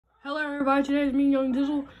everybody? Today is me, Young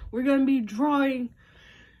Dizzle. We're going to be drawing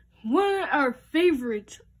one of our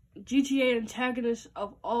favorite GTA antagonists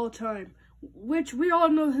of all time, which we all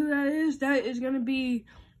know who that is. That is going to be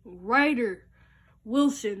Ryder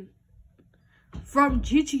Wilson from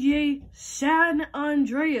GTA San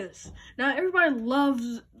Andreas. Now, everybody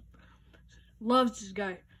loves this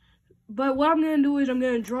guy. But what I'm going to do is I'm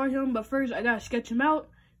going to draw him, but first I got to sketch him out,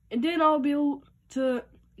 and then I'll be able to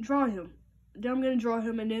draw him. Then I'm going to draw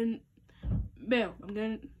him, and then, bam,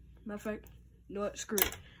 matter of fact, you know what, screw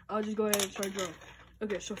it. I'll just go ahead and start drawing.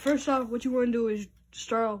 Okay, so first off, what you want to do is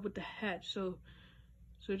start off with the hat. So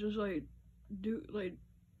just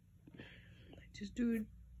just do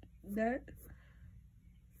that.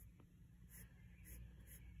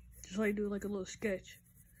 Just do like a little sketch.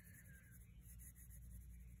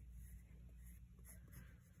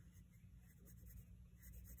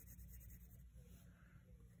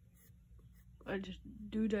 I just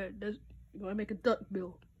do that. That's, you know, I make a duck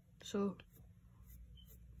bill. So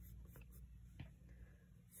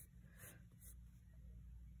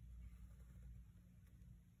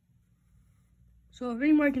if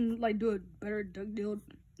anybody can do a better duck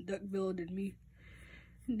bill than me,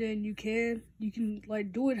 then you can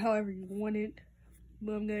do it however you want it.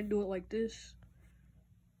 But I'm gonna do it like this.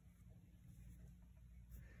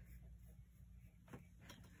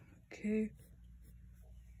 Okay.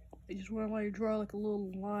 I just want to draw like a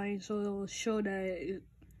little line so it'll show that it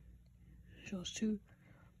shows two.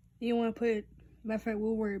 You want to put, matter of fact,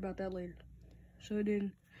 we'll worry about that later. So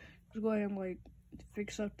then let's go ahead and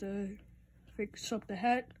fix up the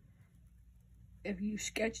hat. If you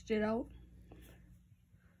sketched it out.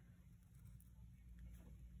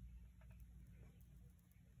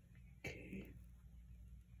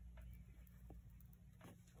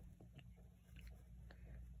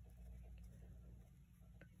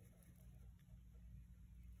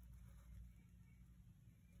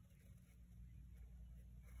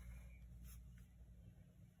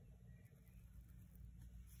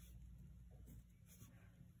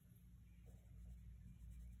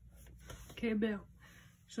 Okay, bam.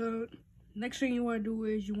 So next thing you want to do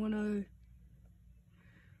is you want to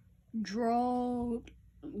draw.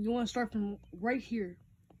 You want to start from right here,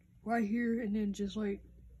 and then just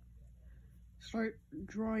start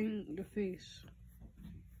drawing the face.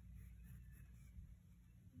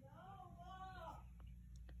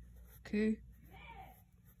 Okay.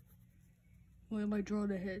 Well, I might draw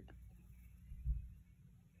the head.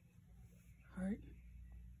 All right.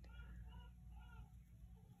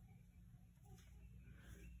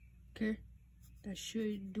 Okay, that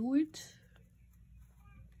should do it.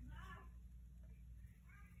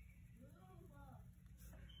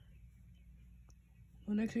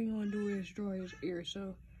 The next thing you want to do is draw his ear,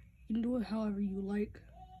 so you can do it however you like.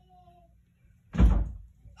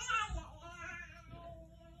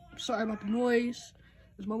 Sorry about the noise.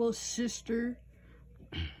 It's my little sister.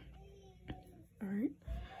 Alright,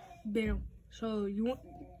 bam. So you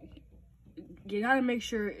gotta make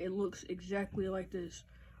sure it looks exactly like this.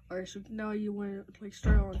 Alright, so now you want to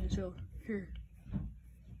start on his heel. Here.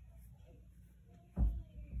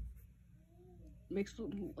 Makes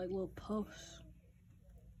little puffs.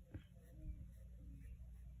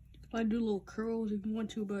 I do little curls if you want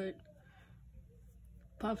to, but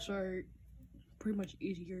puffs are pretty much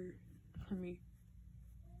easier for me.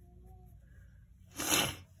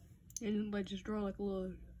 And just draw a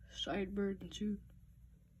little sideburn too.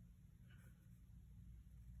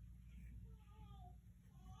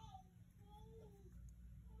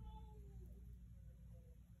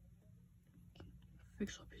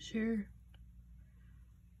 Fix up his hair,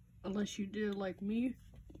 unless you did it like me.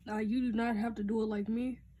 Now you do not have to do it like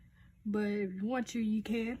me, but if you want to, you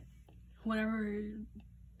can. Whatever you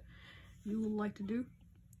would like to do.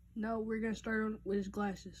 Now we're gonna start with his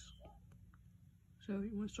glasses. So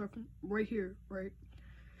you want to start from right here, right?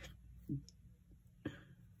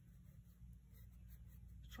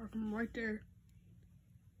 Start from right there.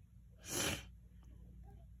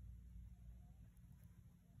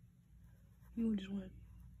 You just want to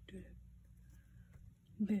do that.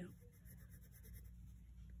 Bam.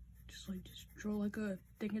 Just draw a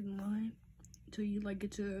thing in the line until you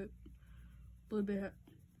get to a little bit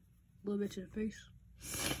to the face.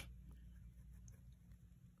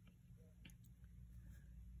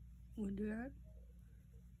 Want to do that?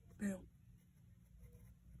 Bam.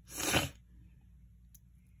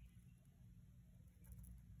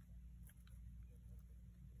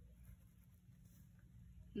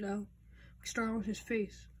 Now we start with his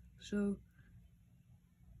face. So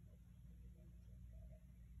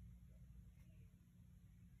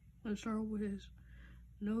let's start with his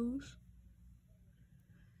nose,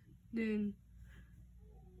 Then,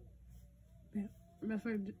 matter of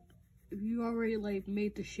fact, if you already like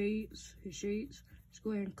made the shades, his shades, just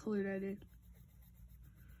go ahead and color that in.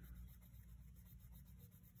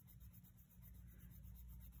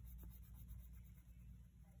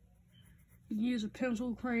 You can use a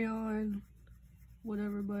pencil, crayon,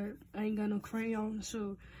 whatever, but I ain't got no crayon,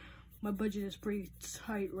 so my budget is pretty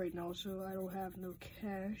tight right now, so I don't have no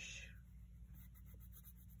cash.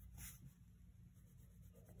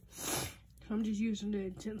 So I'm just using the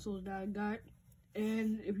utensils that I got.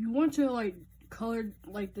 And if you want to like color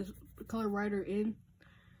like this 𝓓𝓲𝓃𝓷𝓴 in,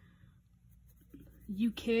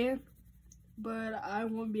 you can, but I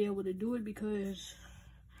won't be able to do it because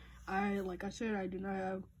like I said, I do not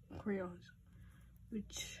have crayons, which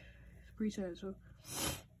is pretty sad.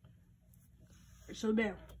 So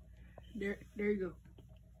bam, there you go.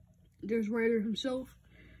 There's Ryder himself.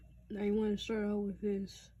 Now you want to start out with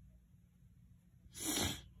this.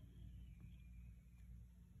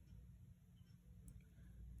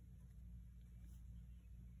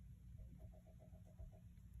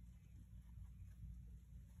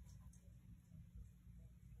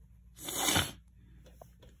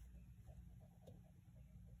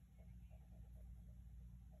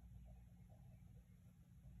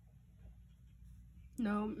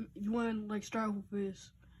 Now you want to like start with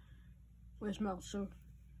his mouth. So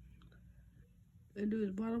and do his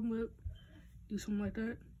bottom lip. Do something like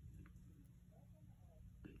that.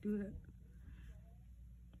 Do that.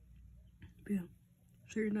 Bam.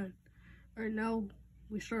 So you're done. Alright, now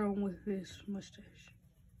we start on with his mustache.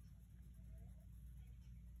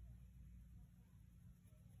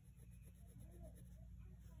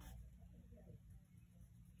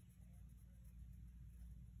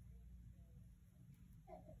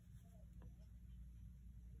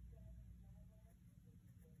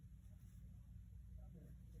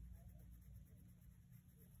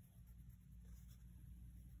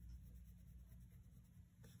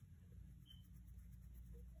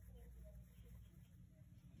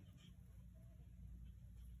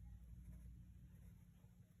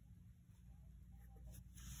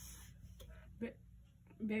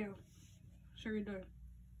 Bam. So you're done.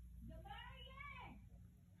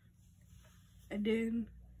 And then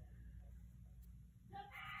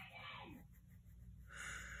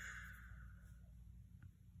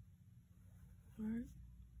alright.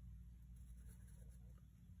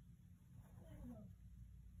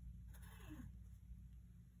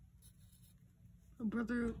 My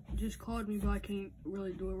brother just called me, but I can't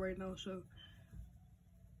really do it right now, so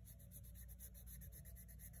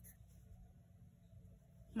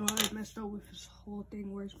no, I messed up with this whole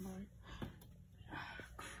thing. Where's my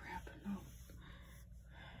crap? No.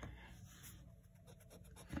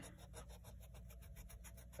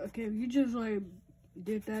 Okay, if you just like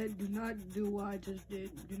did that, do not do what I just did.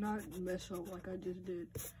 Do not mess up like I just did.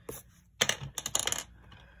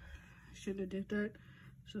 Shouldn't have did that.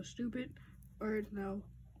 So stupid. Alright, now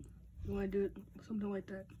you want to do it something like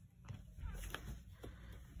that.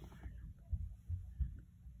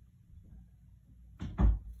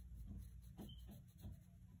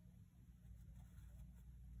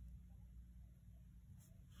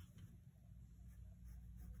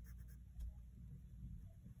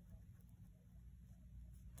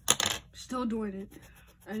 Still doing it.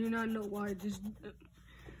 I do not know why. Just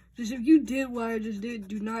if you did what I just did,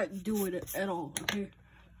 do not do it at all. Okay.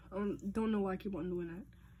 Don't know why I keep on doing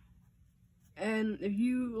that. And if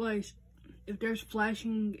you like, if there's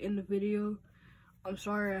flashing in the video, I'm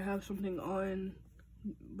sorry. I have something on,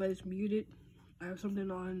 but it's muted. I have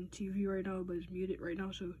something on TV right now, but it's muted right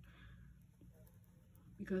now. So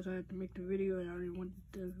because I have to make the video and I didn't want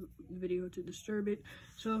the video to disturb it.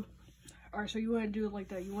 So. Alright, so you want to do it like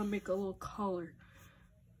that. You want to make a little collar.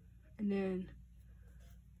 And then,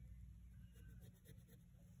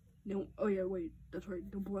 oh yeah, wait, that's right,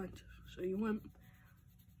 the blend. So you want to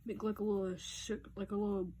make like a little,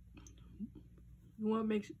 you want to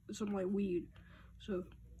make something like weed. So,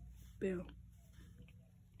 bam.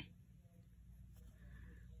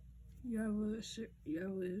 You have a shirt.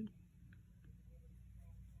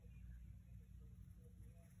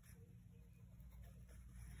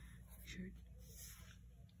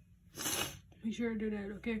 Make sure to do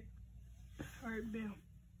that, okay? Alright, bam.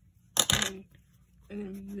 And then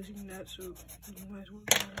I'm using that, so you might as well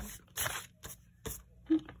do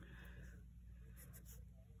it.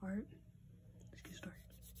 Alright, let's get started.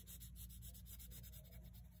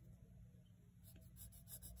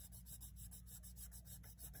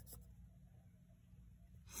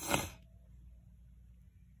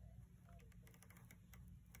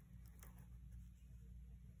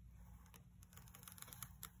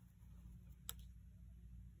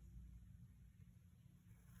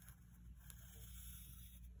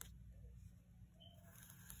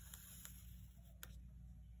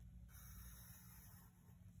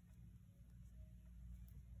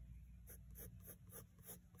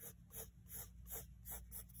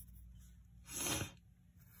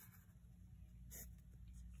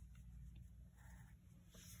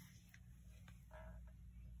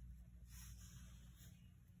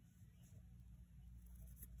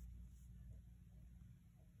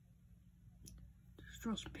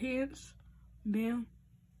 draw some pants. Bam.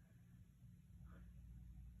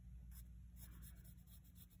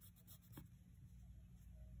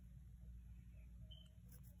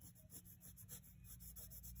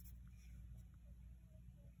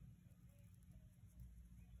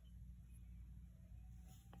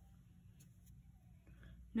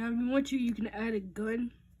 Now, if you want to, you can add a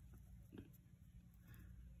gun.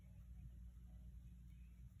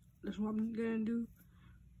 That's what I'm gonna do.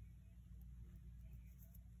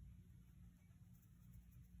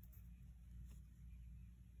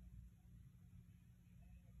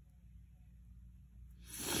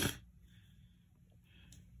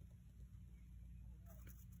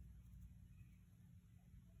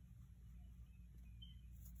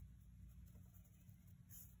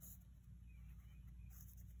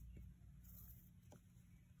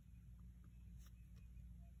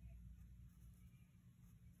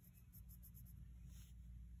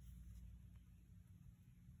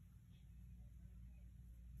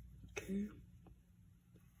 Okay.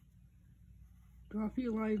 Draw a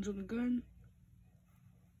few lines on the gun.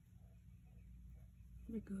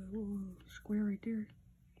 Make a little square right there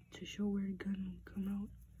to show where the gun will come out.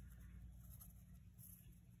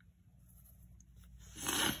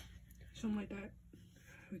 Something like that.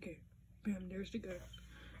 Okay. Bam, there's the gun.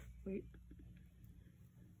 Wait.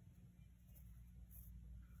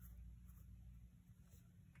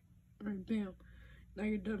 Alright, bam. Now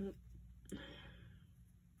you're done.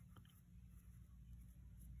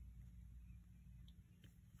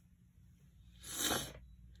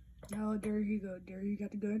 Now, there you go. There you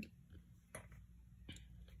got the gun.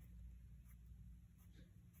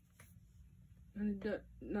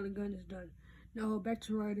 Now the gun is done. Now, back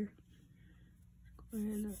to Ryder.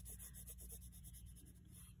 And,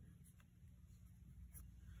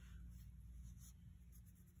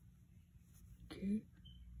 okay.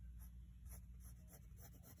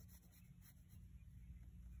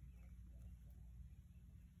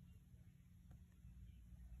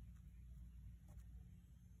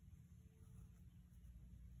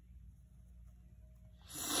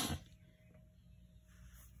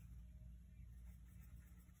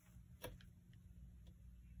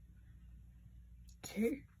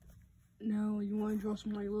 Okay, now you want to draw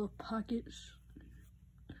some like little pockets.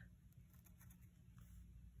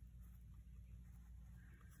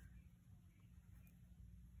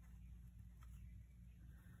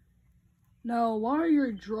 Now, while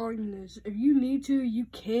you're drawing this, if you need to, you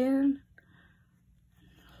can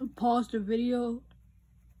pause the video.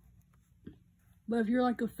 But if you're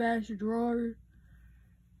like a fast drawer,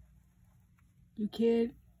 you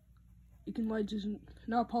can like just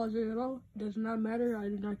not pause it at all. It does not matter. I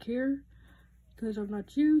do not care because I'm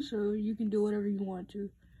not you, so you can do whatever you want to.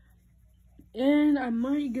 And I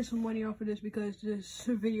might get some money off of this because this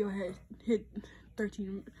video has hit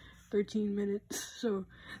 13 minutes. So,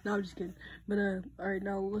 no, I'm just kidding. But alright,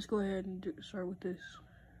 now let's go ahead and start with this.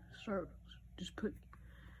 Just put.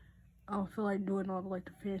 I don't feel like doing all the like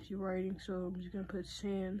the fancy writing, so I'm just gonna put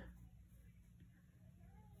San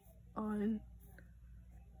Andreas.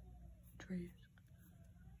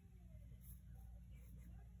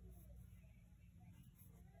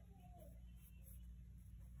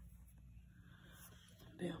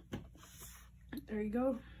 Bam. There you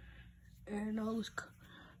go. And now let's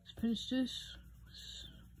finish this.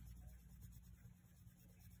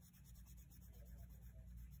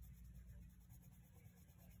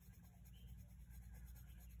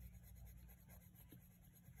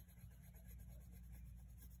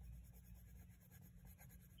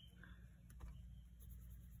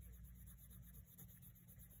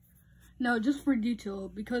 No, just for detail,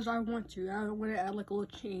 because I want to. I want to add like a little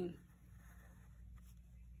chain.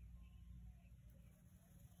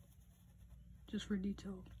 Just for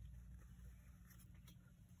detail.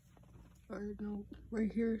 Alright, no,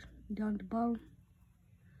 right here, down at the bottom.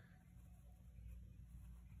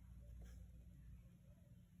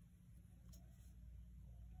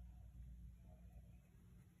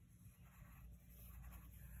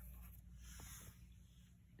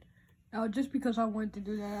 Now, just because I wanted to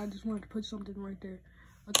do that, I just wanted to put something right there,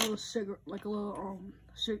 like a little cigarette, like a little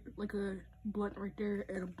like a blunt right there,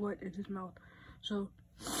 and a blunt in his mouth. So,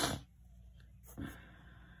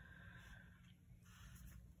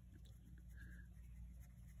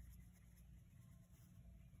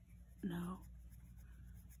 now,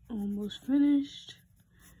 almost finished,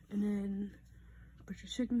 and then put your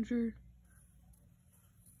signature.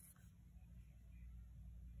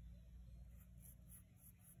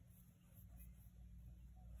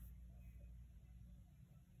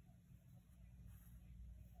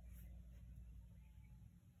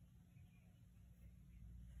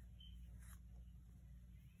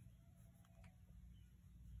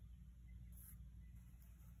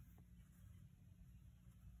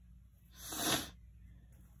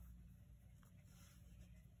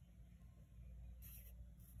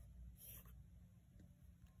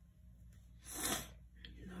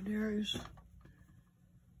 Riders.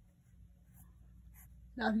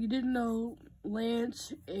 Now, if you didn't know,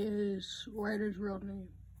 Lance is Ryder's real name.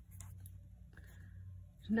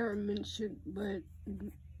 It's never mentioned, but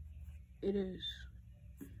it is.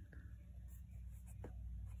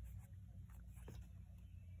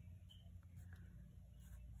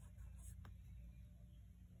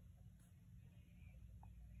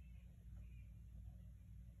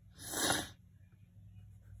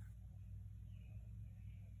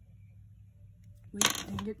 Wait,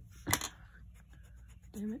 dang it.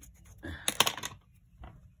 Damn it.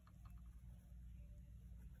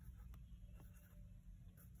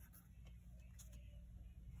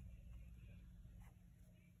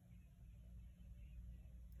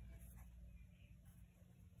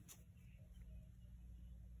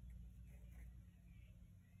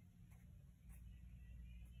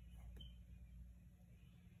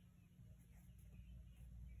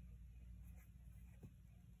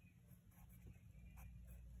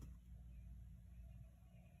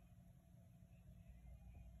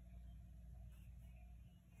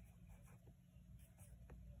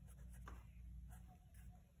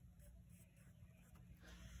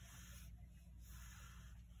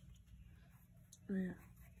 Yeah.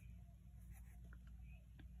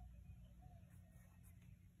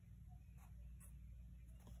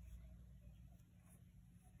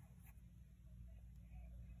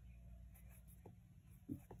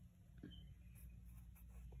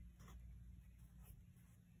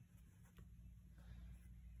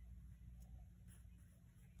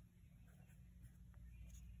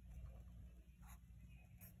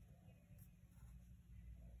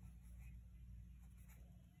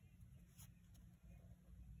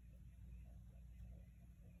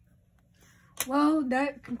 Well,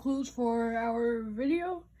 that concludes for our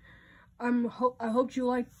video. I hope you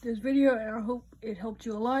liked this video, and I hope it helped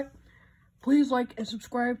you a lot. Please like and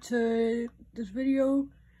subscribe to this video.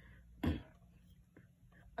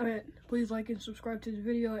 Please like and subscribe to this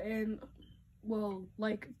video, and well,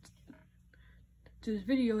 like to this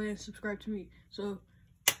video and subscribe to me. So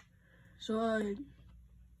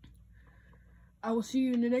I will see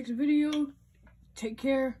you in the next video. Take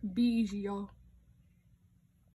care. Be easy, y'all.